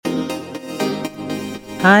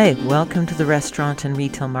Hi, welcome to the Restaurant and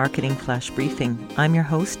Retail Marketing Flash Briefing. I'm your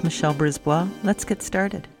host, Michelle Brisbois. Let's get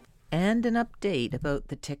started. And an update about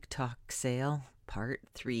the TikTok sale, part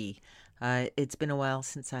 3. It's been a while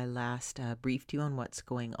since I last briefed you on what's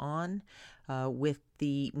going on with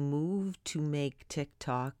the move to make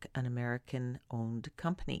TikTok an American-owned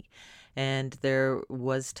company. And there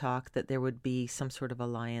was talk that there would be some sort of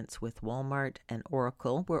alliance with Walmart and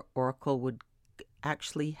Oracle, where Oracle would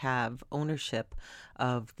actually have ownership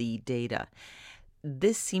of the data.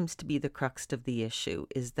 This seems to be the crux of the issue,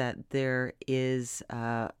 is that there is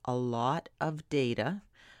a lot of data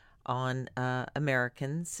on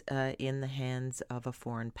Americans in the hands of a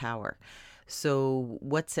foreign power. So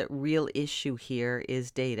what's at real issue here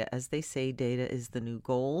is data. As they say, data is the new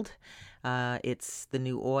gold. It's the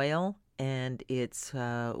new oil. And it's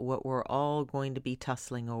what we're all going to be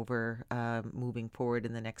tussling over moving forward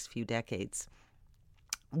in the next few decades.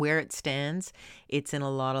 Where it stands, it's in a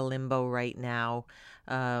lot of limbo right now.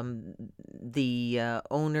 The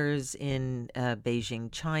owners in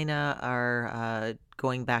Beijing, China are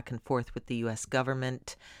going back and forth with the U.S.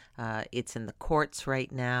 government. It's in the courts right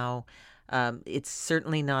now. It's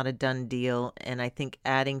certainly not a done deal. And I think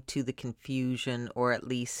adding to the confusion, or at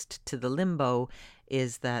least to the limbo,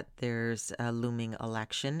 is that there's a looming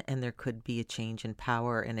election and there could be a change in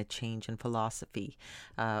power and a change in philosophy.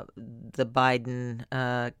 The Biden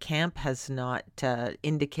camp has not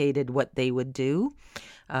indicated what they would do,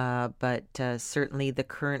 but certainly the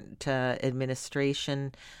current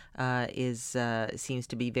administration seems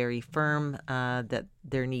to be very firm that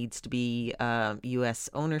there needs to be U.S.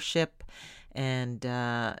 ownership, and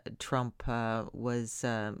Trump was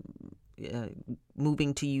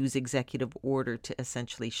moving to use executive order to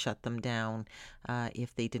essentially shut them down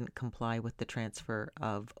if they didn't comply with the transfer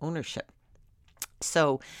of ownership.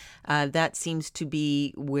 So that seems to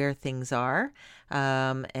be where things are,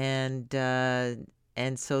 and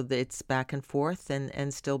so it's back and forth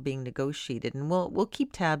and still being negotiated. And we'll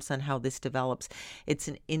keep tabs on how this develops. It's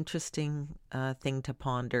an interesting thing to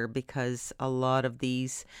ponder, because a lot of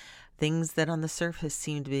these things that on the surface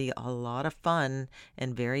seem to be a lot of fun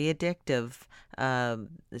and very addictive,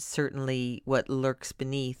 certainly what lurks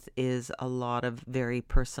beneath is a lot of very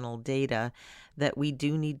personal data that we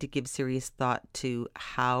do need to give serious thought to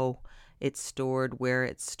how it's stored, where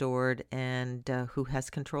it's stored, and who has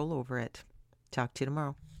control over it. Talk to you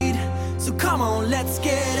tomorrow. So come on, let's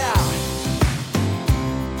get out.